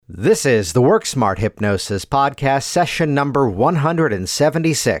This is the Work Smart Hypnosis Podcast, session number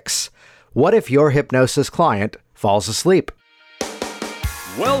 176. What if your hypnosis client falls asleep?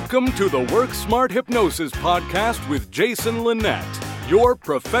 Welcome to the Work Smart Hypnosis Podcast with Jason Linett, your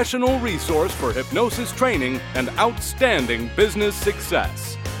professional resource for hypnosis training and outstanding business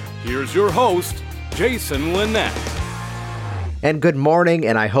success. Here's your host, Jason Linett. And good morning,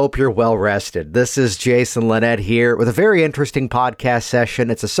 and I hope you're well rested. This is Jason Linett here with a very interesting podcast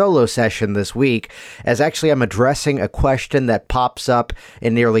session. It's a solo session this week, as actually I'm addressing a question that pops up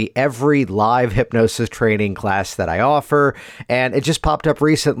in nearly every live hypnosis training class that I offer, and it just popped up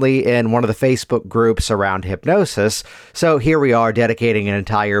recently in one of the Facebook groups around hypnosis. So here we are dedicating an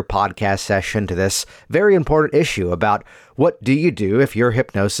entire podcast session to this very important issue about what do you do if your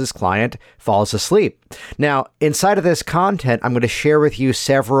hypnosis client falls asleep? Now, inside of this content, I'm going to share with you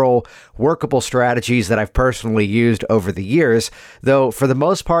several workable strategies that I've personally used over the years, though for the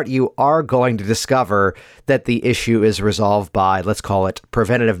most part, you are going to discover that the issue is resolved by, let's call it,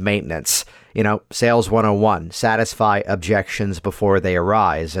 preventative maintenance. You know, sales 101, satisfy objections before they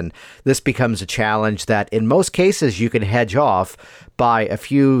arise. And this becomes a challenge that in most cases you can hedge off by a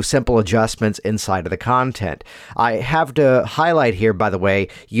few simple adjustments inside of the content. I have to highlight here, by the way,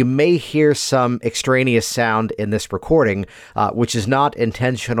 you may hear some extraneous sound in this recording, which is not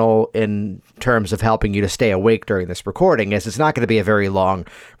intentional in terms of helping you to stay awake during this recording, as it's not going to be a very long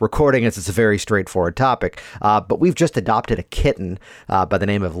recording, as it's a very straightforward topic. But we've just adopted a kitten by the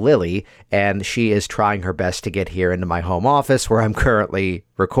name of Lily, and she is trying her best to get here into my home office where I'm currently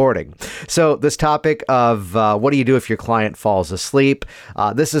recording. So this topic of what do you do if your client falls asleep?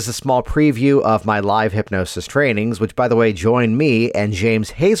 This is a small preview of my live hypnosis trainings, which, by the way, join me and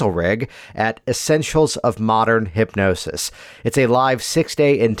James Hazelrig at Essentials of Modern Hypnosis. It's a live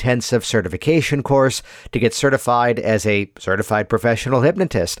 6-day intensive certification course to get certified as a certified professional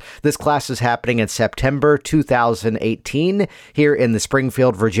hypnotist. This class is happening in September 2018 here in the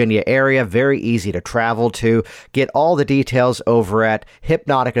Springfield, Virginia area. Very easy to travel to. Get all the details over at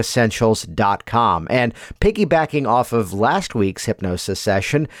hypnoticessentials.com. And piggybacking off of last week's hypnosis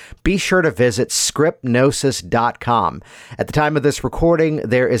session, be sure to visit scriptnosis.com. At the time of this recording,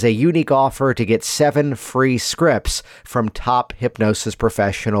 there is a unique offer to get 7 free scripts from top hypnosis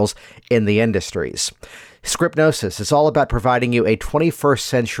professionals in the industries. Scriptnosis is all about providing you a 21st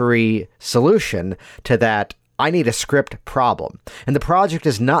century solution to that I need a script problem. And the project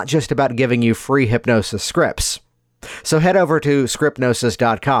is not just about giving you free hypnosis scripts. So head over to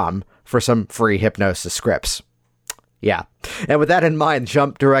scriptnosis.com for some free hypnosis scripts. Yeah. And with that in mind,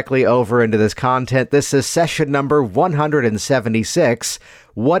 jump directly over into this content. This is session number 176.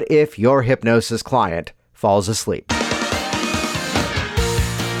 What if your hypnosis client falls asleep?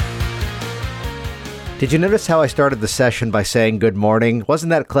 Did you notice how I started the session by saying good morning? Wasn't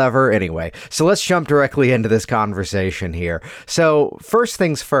that clever? Anyway, so let's jump directly into this conversation here. So first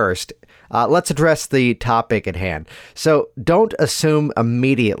things first, let's address the topic at hand. So don't assume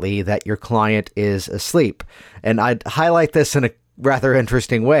immediately that your client is asleep. And I'd highlight this in a rather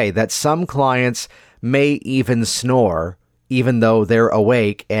interesting way, that some clients may even snore even though they're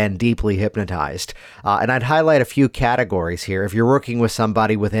awake and deeply hypnotized. And I'd highlight a few categories here. If you're working with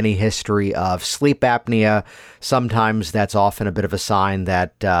somebody with any history of sleep apnea, sometimes that's often a bit of a sign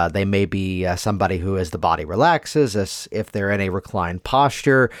that they may be somebody who, as the body relaxes, as if they're in a reclined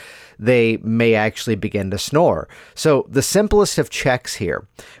posture, they may actually begin to snore. So the simplest of checks here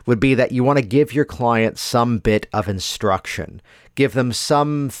would be that you want to give your client some bit of instruction. Give them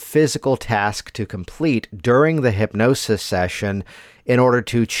some physical task to complete during the hypnosis session in order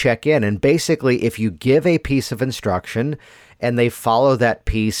to check in. And basically, if you give a piece of instruction and they follow that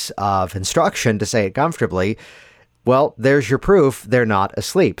piece of instruction, to say it comfortably, well, there's your proof they're not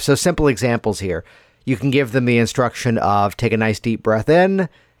asleep. So simple examples here. You can give them the instruction of take a nice deep breath in.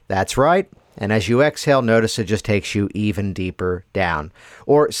 That's right. And as you exhale, notice it just takes you even deeper down.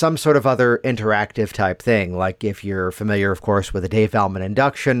 Or some sort of other interactive type thing, like if you're familiar, of course, with a Dave Elman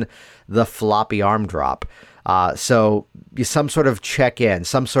induction, the floppy arm drop. So some sort of check-in,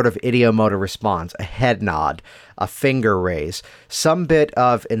 some sort of ideomotor response, a head nod, a finger raise, some bit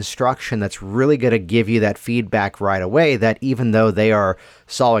of instruction that's really going to give you that feedback right away that even though they are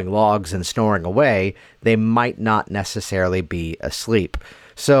sawing logs and snoring away, they might not necessarily be asleep.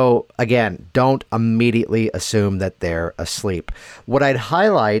 So again, don't immediately assume that they're asleep. What I'd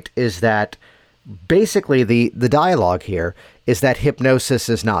highlight is that basically the dialogue here is that hypnosis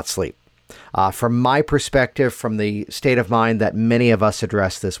is not sleep. From my perspective, from the state of mind that many of us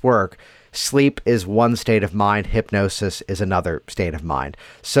address this work, sleep is one state of mind, hypnosis is another state of mind.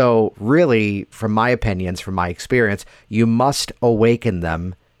 So really, from my opinions, from my experience, you must awaken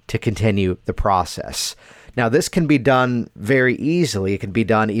them to continue the process. Now, this can be done very easily. It can be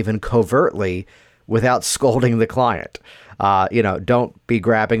done even covertly without scolding the client. Don't be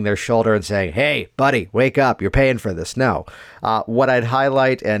grabbing their shoulder and saying, "Hey, buddy, wake up. You're paying for this." No. What I'd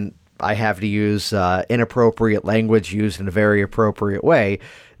highlight, and I have to use inappropriate language used in a very appropriate way,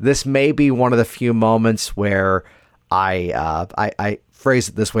 this may be one of the few moments where I phrase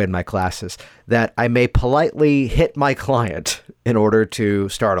it this way in my classes, that I may politely hit my client in order to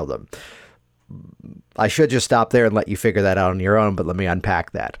startle them. I should just stop there and let you figure that out on your own, but let me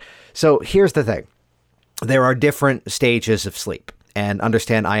unpack that. So here's the thing. There are different stages of sleep. And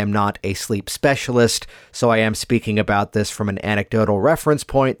understand, I am not a sleep specialist, so I am speaking about this from an anecdotal reference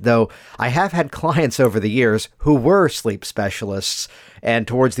point, though I have had clients over the years who were sleep specialists, and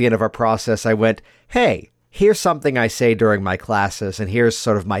towards the end of our process, I went, "Hey, here's something I say during my classes, and here's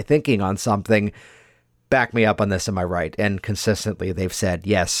sort of my thinking on something. Back me up on this, am I right?" And consistently, they've said,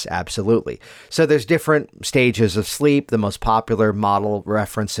 yes, absolutely. So there's different stages of sleep. The most popular model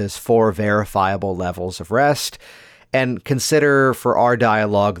references 4 verifiable levels of rest. And consider for our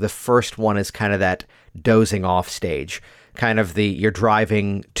dialogue, the first one is kind of that dozing off stage, kind of you're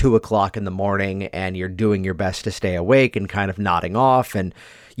driving 2:00 in the morning and you're doing your best to stay awake and kind of nodding off, and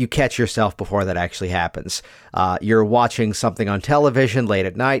you catch yourself before that actually happens. You're watching something on television late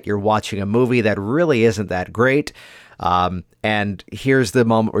at night. You're watching a movie that really isn't that great. And here's the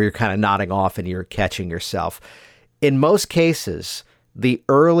moment where you're kind of nodding off and you're catching yourself. In most cases, the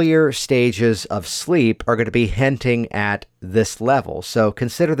earlier stages of sleep are going to be hinting at this level. So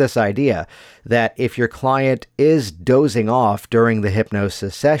consider this idea that if your client is dozing off during the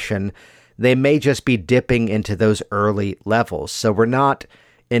hypnosis session, they may just be dipping into those early levels. So we're not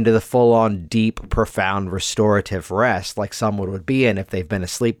into the full-on deep, profound restorative rest like someone would be in if they've been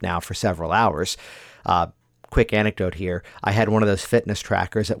asleep now for several hours. Quick anecdote here. I had one of those fitness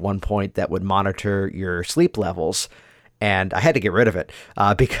trackers at one point that would monitor your sleep levels. And I had to get rid of it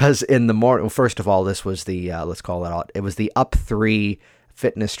because in the morning, well, first of all, this was the, let's call it out, it was the Up3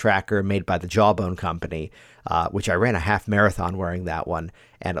 fitness tracker made by the Jawbone Company, which I ran a half marathon wearing that one,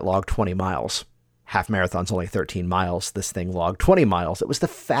 and it logged 20 miles. Half marathon's only 13 miles. This thing logged 20 miles. It was the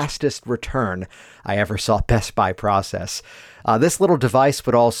fastest return I ever saw Best Buy process. This little device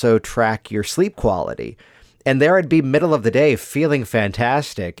would also track your sleep quality. And there I'd be middle of the day feeling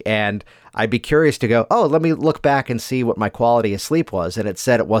fantastic, and I'd be curious to go, oh, let me look back and see what my quality of sleep was, and it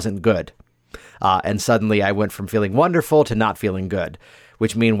said it wasn't good. And suddenly I went from feeling wonderful to not feeling good,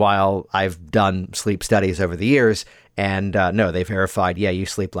 which meanwhile I've done sleep studies over the years, and no, they verified, yeah, you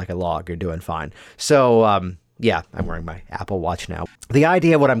sleep like a log, you're doing fine. So, yeah, I'm wearing my Apple Watch now. The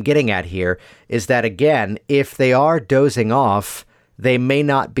idea, what I'm getting at here, is that, again, if they are dozing off, they may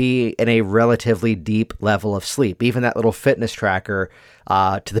not be in a relatively deep level of sleep. Even that little fitness tracker,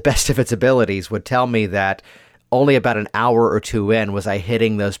 to the best of its abilities, would tell me that only about an hour or two in was I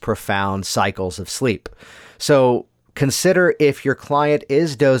hitting those profound cycles of sleep. So consider if your client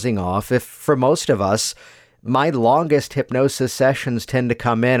is dozing off. If for most of us, my longest hypnosis sessions tend to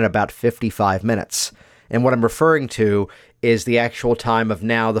come in at about 55 minutes. And what I'm referring to is the actual time of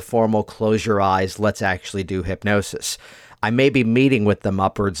now the formal close your eyes, let's actually do hypnosis. I may be meeting with them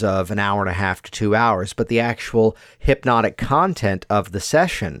upwards of an hour and a half to 2 hours, but the actual hypnotic content of the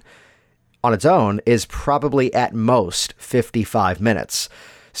session on its own is probably at most 55 minutes.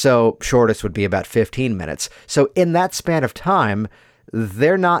 So shortest would be about 15 minutes. So in that span of time,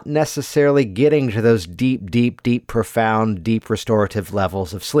 they're not necessarily getting to those deep, profound, deep restorative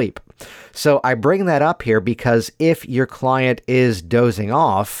levels of sleep. So I bring that up here because if your client is dozing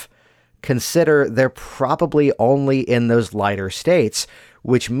off, consider they're probably only in those lighter states,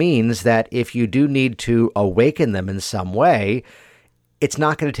 which means that if you do need to awaken them in some way, it's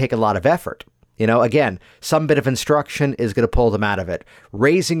not going to take a lot of effort. Again, some bit of instruction is going to pull them out of it.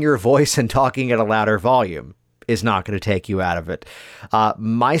 Raising your voice and talking at a louder volume is not going to take you out of it.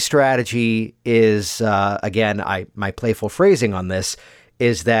 My strategy is, again, my playful phrasing on this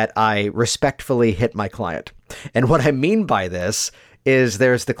is that I respectfully hit my client. And what I mean by this is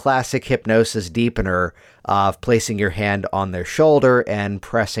there's the classic hypnosis deepener of placing your hand on their shoulder and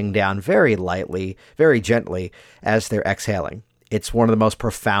pressing down very lightly, very gently as they're exhaling. It's one of the most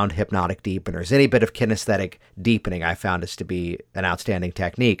profound hypnotic deepeners. Any bit of kinesthetic deepening I found is to be an outstanding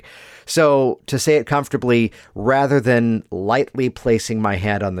technique. So to say it comfortably, rather than lightly placing my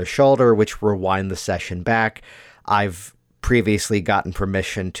hand on their shoulder, which rewind the session back, I've previously gotten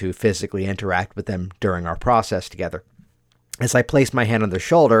permission to physically interact with them during our process together. As I place my hand on their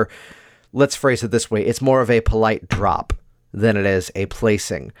shoulder, let's phrase it this way, it's more of a polite drop than it is a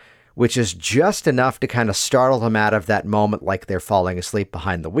placing. which is just enough to kind of startle them out of that moment like they're falling asleep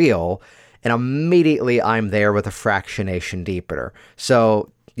behind the wheel. And immediately I'm there with a fractionation deepener.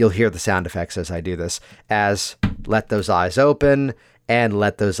 So you'll hear the sound effects as I do this, as let those eyes open and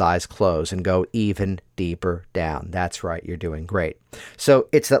let those eyes close and go even deeper down. That's right, you're doing great. So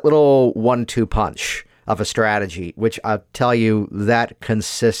it's that little 1-2 punch of a strategy, which I'll tell you that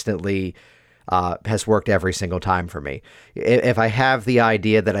consistently has worked every single time for me. If I have the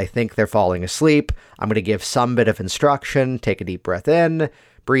idea that I think they're falling asleep, I'm going to give some bit of instruction, take a deep breath in,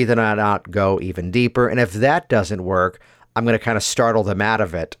 breathe it out, go even deeper. And if that doesn't work, I'm going to kind of startle them out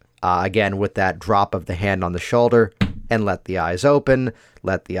of it, again, with that drop of the hand on the shoulder and let the eyes open,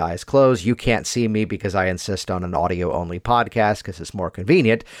 let the eyes close. You can't see me because I insist on an audio-only podcast because it's more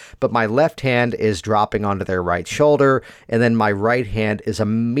convenient, but my left hand is dropping onto their right shoulder, and then my right hand is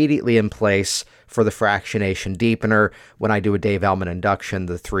immediately in place for the fractionation deepener. When I do a Dave Ellman induction,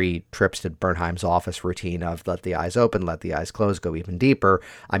 the 3 trips to Bernheim's office routine of let the eyes open, let the eyes close, go even deeper,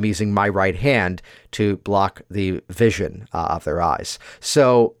 I'm using my right hand to block the vision of their eyes.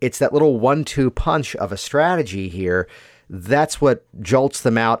 So it's that little 1-2 punch of a strategy here. That's what jolts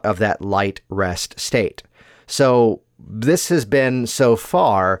them out of that light rest state. So this has been so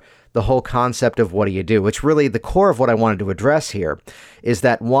far the whole concept of what do you do, which really the core of what I wanted to address here is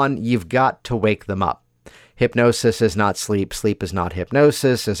that, one, you've got to wake them up. Hypnosis is not sleep. Sleep is not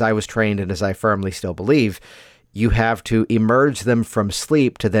hypnosis. As I was trained and as I firmly still believe, you have to emerge them from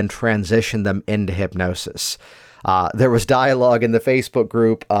sleep to then transition them into hypnosis. There was dialogue in the Facebook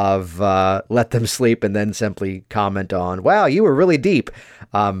group of let them sleep and then simply comment on, wow, you were really deep.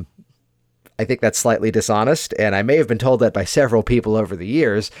 I think that's slightly dishonest, and I may have been told that by several people over the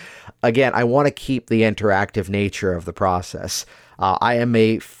years. Again, I want to keep the interactive nature of the process. I am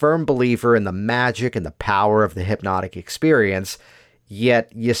a firm believer in the magic and the power of the hypnotic experience,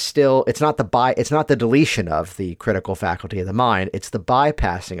 yet it's not the deletion of the critical faculty of the mind, it's the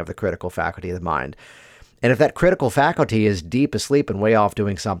bypassing of the critical faculty of the mind. And if that critical faculty is deep asleep and way off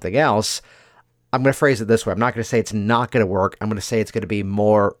doing something else, I'm going to phrase it this way. I'm not going to say it's not going to work. I'm going to say it's going to be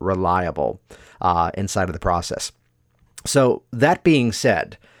more reliable inside of the process. So that being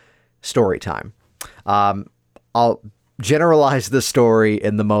said, story time. I'll generalize the story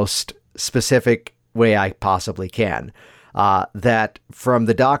in the most specific way I possibly can. That from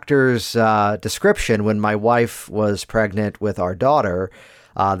the doctor's description, when my wife was pregnant with our daughter,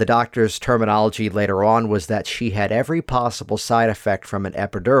 the doctor's terminology later on was that she had every possible side effect from an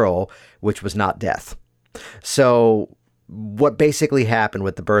epidural, which was not death. So what basically happened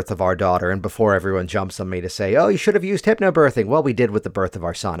with the birth of our daughter, and before everyone jumps on me to say, oh, you should have used hypnobirthing. Well, we did with the birth of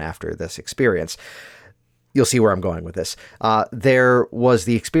our son after this experience. You'll see where I'm going with this. There was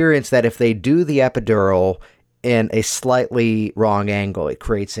the experience that if they do the epidural in a slightly wrong angle, it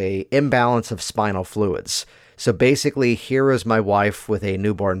creates an imbalance of spinal fluids. So basically, here is my wife with a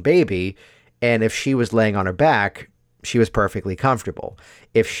newborn baby, and if she was laying on her back, she was perfectly comfortable.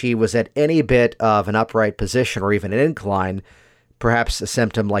 If she was at any bit of an upright position or even an incline, perhaps a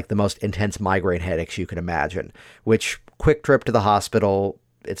symptom like the most intense migraine headaches you can imagine, which quick trip to the hospital.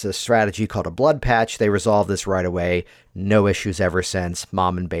 It's a strategy called a blood patch. They resolved this right away. No issues ever since.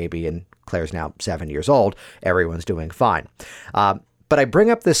 Mom and baby, and Claire's now 7 years old. Everyone's doing fine. But I bring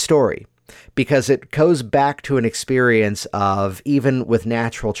up this story because it goes back to an experience of, even with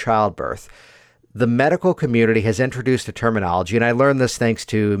natural childbirth, the medical community has introduced a terminology, and I learned this thanks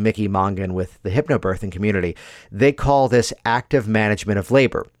to Mickey Mongan with the hypnobirthing community. They call this active management of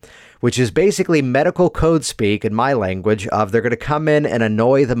labor, which is basically medical code speak in my language of they're going to come in and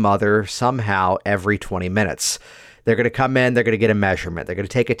annoy the mother somehow every 20 minutes. They're going to come in, they're going to get a measurement, they're going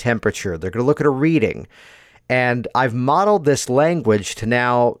to take a temperature, they're going to look at a reading. And I've modeled this language to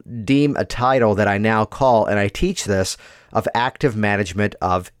now deem a title that I now call, and I teach this, of active management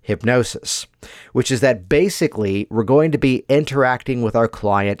of hypnosis, which is that basically we're going to be interacting with our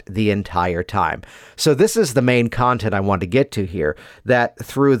client the entire time. So this is the main content I want to get to here, that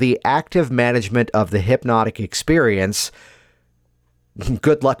through the active management of the hypnotic experience,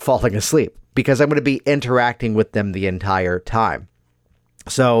 good luck falling asleep, because I'm going to be interacting with them the entire time.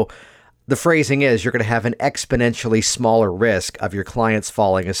 So the phrasing is you're going to have an exponentially smaller risk of your clients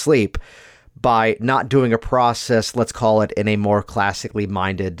falling asleep by not doing a process, let's call it in a more classically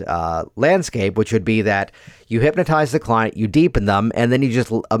minded landscape, which would be that you hypnotize the client, you deepen them, and then you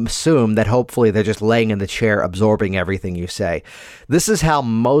just assume that hopefully they're just laying in the chair absorbing everything you say. This is how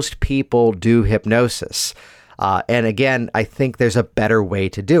most people do hypnosis. And again, I think there's a better way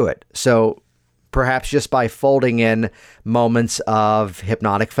to do it. So perhaps just by folding in moments of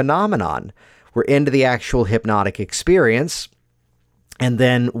hypnotic phenomenon, we're into the actual hypnotic experience. And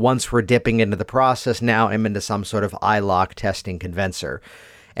then once we're dipping into the process, now I'm into some sort of eye lock testing convincer.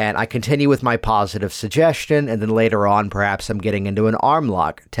 And I continue with my positive suggestion, and then later on, perhaps I'm getting into an arm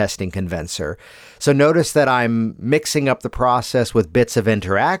lock testing convincer. So notice that I'm mixing up the process with bits of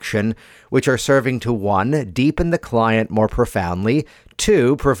interaction, which are serving to 1, deepen the client more profoundly,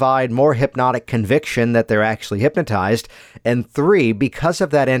 2, provide more hypnotic conviction that they're actually hypnotized, and 3, because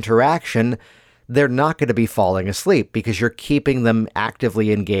of that interaction, they're not going to be falling asleep because you're keeping them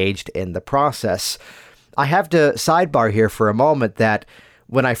actively engaged in the process. I have to sidebar here for a moment that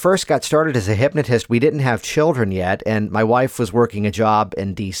when I first got started as a hypnotist, we didn't have children yet, and my wife was working a job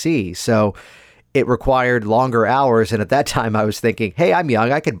in DC, so it required longer hours, and at that time I was thinking, hey, I'm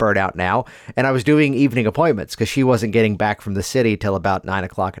young, I could burn out now, and I was doing evening appointments because she wasn't getting back from the city till about 9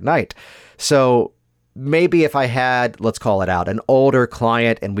 o'clock at night. So maybe if I had, let's call it out, an older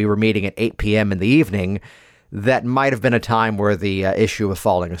client and we were meeting at 8 p.m. in the evening, that might have been a time where the issue of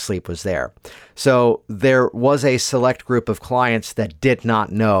falling asleep was there. So there was a select group of clients that did not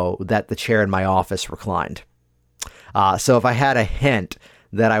know that the chair in my office reclined. So if I had a hint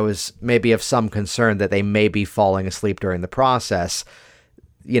that I was maybe of some concern that they may be falling asleep during the process,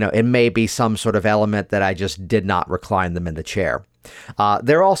 it may be some sort of element that I just did not recline them in the chair.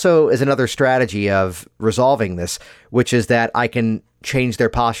 There also is another strategy of resolving this, which is that I can change their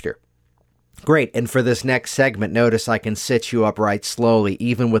posture. Great. And for this next segment, notice I can sit you upright slowly,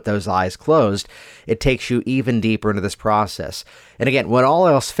 even with those eyes closed. It takes you even deeper into this process. And again, when all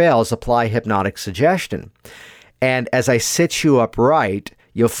else fails, apply hypnotic suggestion. And as I sit you upright,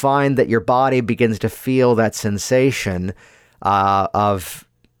 you'll find that your body begins to feel that sensation of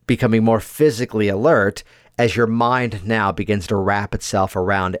becoming more physically alert as your mind now begins to wrap itself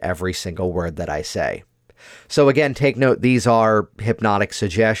around every single word that I say. So again, take note, these are hypnotic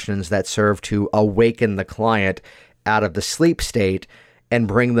suggestions that serve to awaken the client out of the sleep state and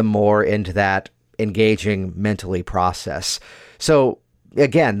bring them more into that engaging mentally process. So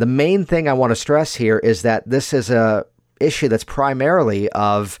again, the main thing I want to stress here is that this is a issue that's primarily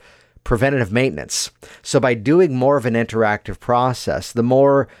of preventative maintenance. So by doing more of an interactive process, the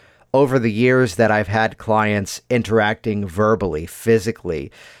more over the years that I've had clients interacting verbally,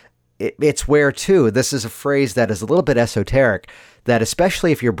 physically, it's where, too, this is a phrase that is a little bit esoteric, that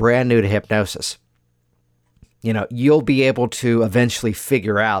especially if you're brand new to hypnosis, you'll be able to eventually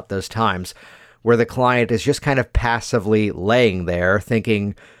figure out those times where the client is just kind of passively laying there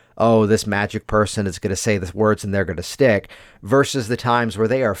thinking, oh, this magic person is going to say the words and they're going to stick, versus the times where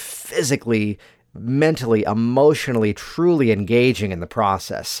they are physically, mentally, emotionally, truly engaging in the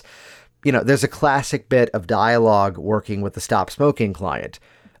process. There's a classic bit of dialogue working with the stop smoking client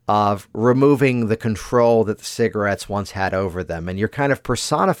of removing the control that the cigarettes once had over them. And you're kind of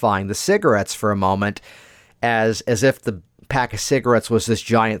personifying the cigarettes for a moment as if the pack of cigarettes was this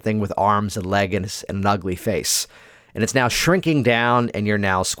giant thing with arms and legs and an ugly face. And it's now shrinking down and you're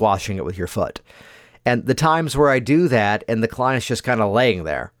now squashing it with your foot. And the times where I do that and the client's just kind of laying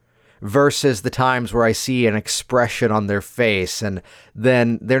there versus the times where I see an expression on their face and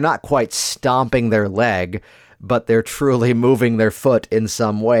then they're not quite stomping their leg, but they're truly moving their foot in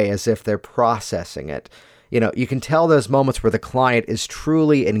some way as if they're processing it. You can tell those moments where the client is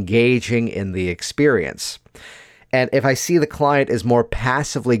truly engaging in the experience. And if I see the client is more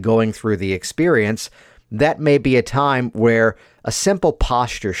passively going through the experience, that may be a time where a simple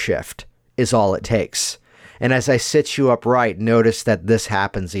posture shift is all it takes. And as I sit you upright, notice that this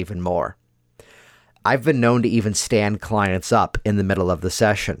happens even more. I've been known to even stand clients up in the middle of the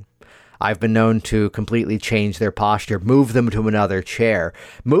session. I've been known to completely change their posture, move them to another chair,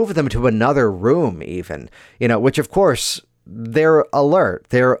 move them to another room even, which of course, they're alert,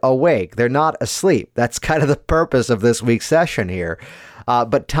 they're awake, they're not asleep. That's kind of the purpose of this week's session here.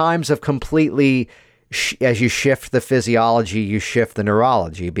 But times of completely, as you shift the physiology, you shift the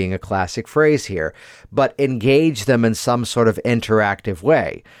neurology, being a classic phrase here, but engage them in some sort of interactive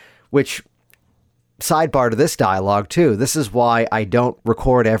way, which sidebar to this dialogue too. This is why I don't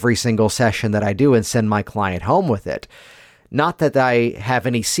record every single session that I do and send my client home with it. Not that I have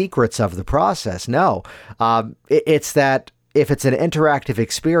any secrets of the process. No, it's that if it's an interactive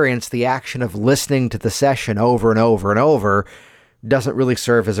experience, the action of listening to the session over and over and over doesn't really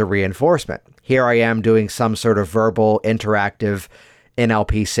serve as a reinforcement. Here I am doing some sort of verbal, interactive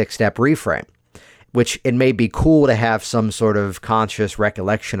NLP 6-step reframe, which it may be cool to have some sort of conscious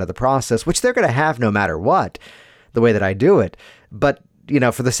recollection of the process, which they're going to have no matter what, the way that I do it. But,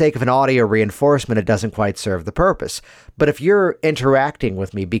 for the sake of an audio reinforcement, it doesn't quite serve the purpose. But if you're interacting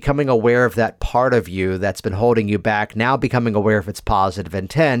with me, becoming aware of that part of you that's been holding you back, now becoming aware of its positive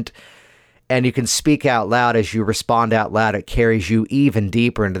intent, and you can speak out loud. As you respond out loud, it carries you even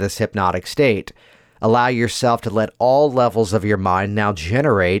deeper into this hypnotic state. Allow yourself to let all levels of your mind now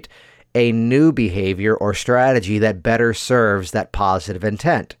generate a new behavior or strategy that better serves that positive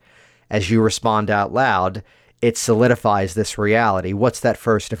intent. As you respond out loud, it solidifies this reality. What's that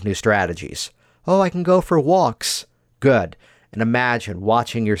first of new strategies? Oh, I can go for walks. Good. And imagine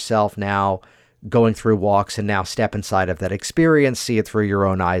watching yourself now going through walks, and now step inside of that experience, see it through your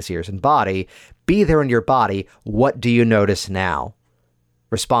own eyes, ears, and body. Be there in your body. What do you notice now?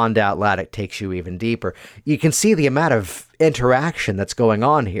 Respond out loud. It takes you even deeper. You can see the amount of interaction that's going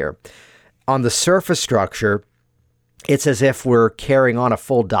on here. On the surface structure, it's as if we're carrying on a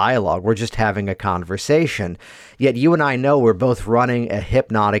full dialogue. We're just having a conversation. Yet you and I know we're both running a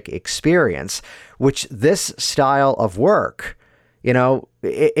hypnotic experience, which this style of work,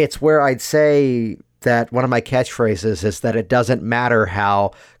 it's where I'd say that one of my catchphrases is that it doesn't matter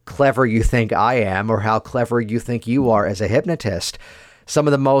how clever you think I am or how clever you think you are as a hypnotist. Some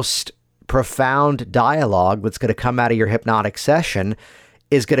of the most profound dialogue that's going to come out of your hypnotic session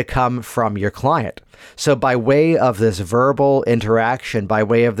is going to come from your client. So by way of this verbal interaction, by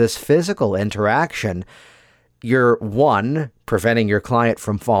way of this physical interaction, you're, one, preventing your client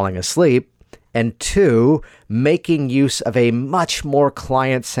from falling asleep, and two, making use of a much more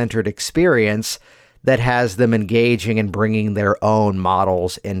client-centered experience that has them engaging and bringing their own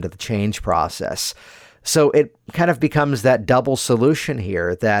models into the change process. So it kind of becomes that double solution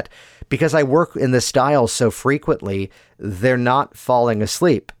here, that because I work in this style so frequently, they're not falling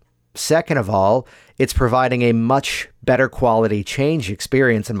asleep. Second of all, it's providing a much better quality change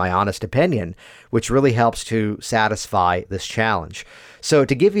experience, in my honest opinion, which really helps to satisfy this challenge. So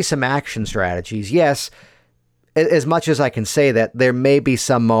to give you some action strategies, yes, as much as I can say that there may be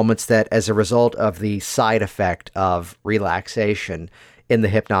some moments that, as a result of the side effect of relaxation in the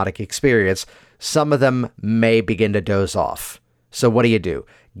hypnotic experience, some of them may begin to doze off. So what do?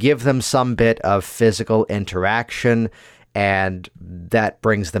 Give them some bit of physical interaction, and that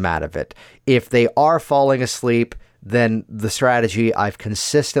brings them out of it. If they are falling asleep, then the strategy I've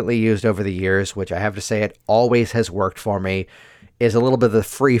consistently used over the years, which I have to say it always has worked for me, is a little bit of the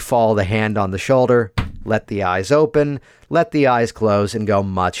free fall, the hand on the shoulder, let the eyes open, let the eyes close, and go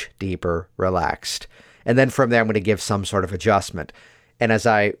much deeper, relaxed. And then from there, I'm going to give some sort of adjustment. And as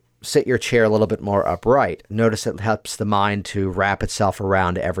I sit your chair a little bit more upright, notice it helps the mind to wrap itself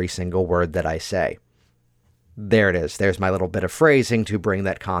around every single word that I say. There it is. There's my little bit of phrasing to bring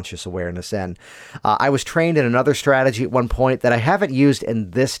that conscious awareness in. I was trained in another strategy at one point that I haven't used in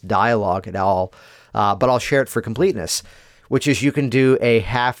this dialogue at all, but I'll share it for completeness, which is you can do a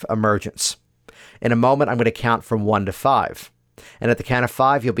half emergence. In a moment, I'm going to count from 1 to 5. And at the count of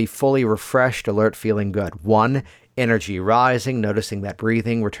 5, you'll be fully refreshed, alert, feeling good. 1, energy rising, noticing that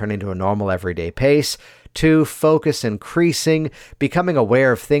breathing, returning to a normal everyday pace. 2, focus increasing, becoming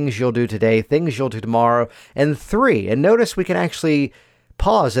aware of things you'll do today, things you'll do tomorrow. And 3, and notice we can actually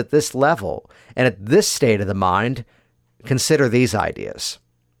pause at this level. And at this state of the mind, consider these ideas.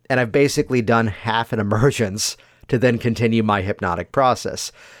 And I've basically done half an emergence to then continue my hypnotic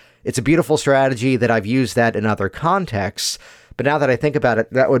process. It's a beautiful strategy that I've used that in other contexts, but now that I think about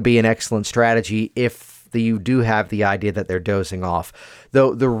it, that would be an excellent strategy if you do have the idea that they're dozing off.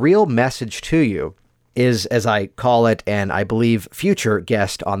 Though the real message to you is, as I call it, and I believe future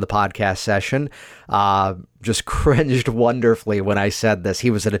guest on the podcast session just cringed wonderfully when I said this. He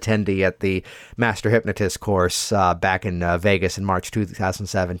was an attendee at the Master Hypnotist course back in Vegas in March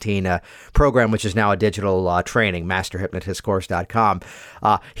 2017, a program which is now a digital training, masterhypnotistcourse.com.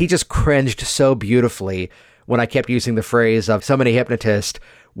 He just cringed so beautifully when I kept using the phrase of so many hypnotists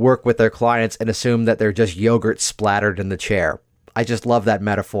work with their clients and assume that they're just yogurt splattered in the chair. I just love that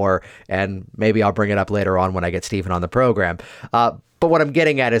metaphor, and maybe I'll bring it up later on when I get Stephen on the program. But what I'm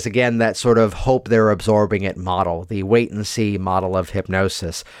getting at is, again, that sort of hope they're absorbing it model, the wait-and-see model of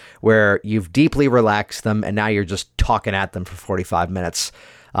hypnosis, where you've deeply relaxed them, and now you're just talking at them for 45 minutes.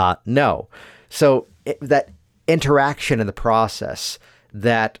 No. So that interaction in the process,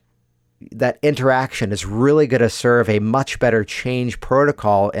 that interaction is really going to serve a much better change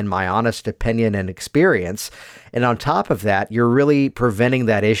protocol, in my honest opinion and experience. And on top of that, you're really preventing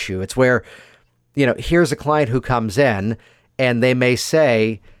that issue. It's where, here's a client who comes in and they may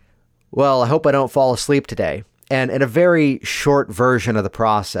say, well, I hope I don't fall asleep today. And in a very short version of the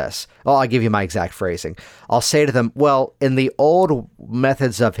process, I'll give you my exact phrasing. I'll say to them, well, in the old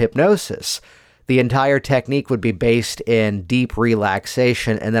methods of hypnosis, the entire technique would be based in deep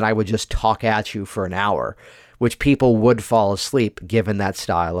relaxation, and then I would just talk at you for an hour, which people would fall asleep given that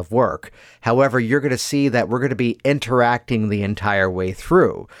style of work. However, you're going to see that we're going to be interacting the entire way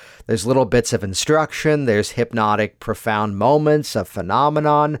through. There's little bits of instruction, there's hypnotic, profound moments of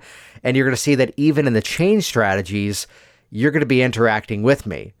phenomenon, and you're going to see that even in the change strategies, you're going to be interacting with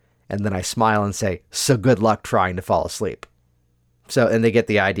me. And then I smile and say, so good luck trying to fall asleep. And they get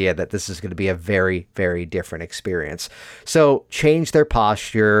the idea that this is going to be a very, very different experience. So change their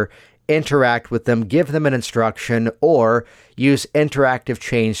posture, interact with them, give them an instruction, or use interactive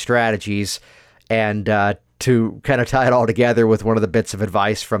change strategies. And to kind of tie it all together with one of the bits of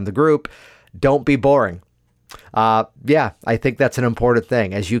advice from the group, don't be boring. I think that's an important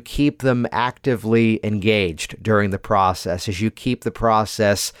thing. As you keep them actively engaged during the process, as you keep the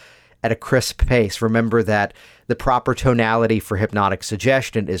process at a crisp pace, remember that the proper tonality for hypnotic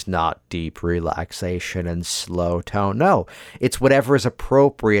suggestion is not deep relaxation and slow tone. No, it's whatever is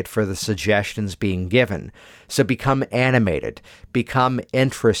appropriate for the suggestions being given. So become animated, become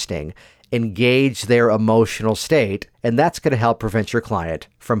interesting, engage their emotional state, and that's going to help prevent your client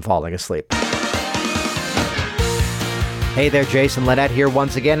from falling asleep. Hey there, Jason Linett here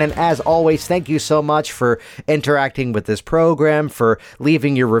once again, and as always, thank you so much for interacting with this program, for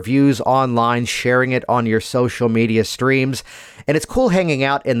leaving your reviews online, sharing it on your social media streams. And it's cool hanging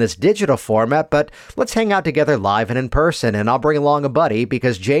out in this digital format, but let's hang out together live and in person, and I'll bring along a buddy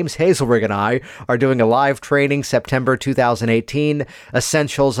because James Hazelrig and I are doing a live training September 2018,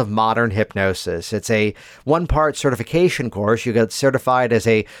 Essentials of Modern Hypnosis. It's a one-part certification course. You get certified as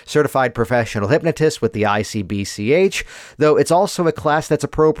a certified professional hypnotist with the ICBCH, though it's also a class that's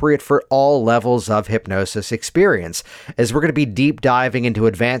appropriate for all levels of hypnosis experience, as we're going to be deep diving into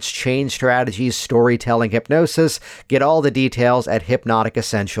advanced change strategies, storytelling hypnosis. Get all the details at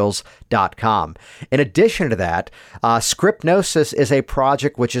hypnoticessentials.com. In addition to that, Scriptnosis is a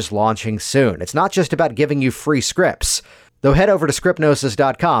project which is launching soon. It's not just about giving you free scripts, though head over to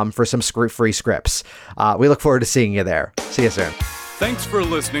scriptnosis.com for some free scripts. We look forward to seeing you there. See you soon. Thanks for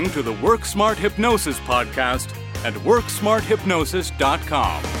listening to the Work Smart Hypnosis podcast at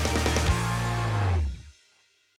WorkSmartHypnosis.com.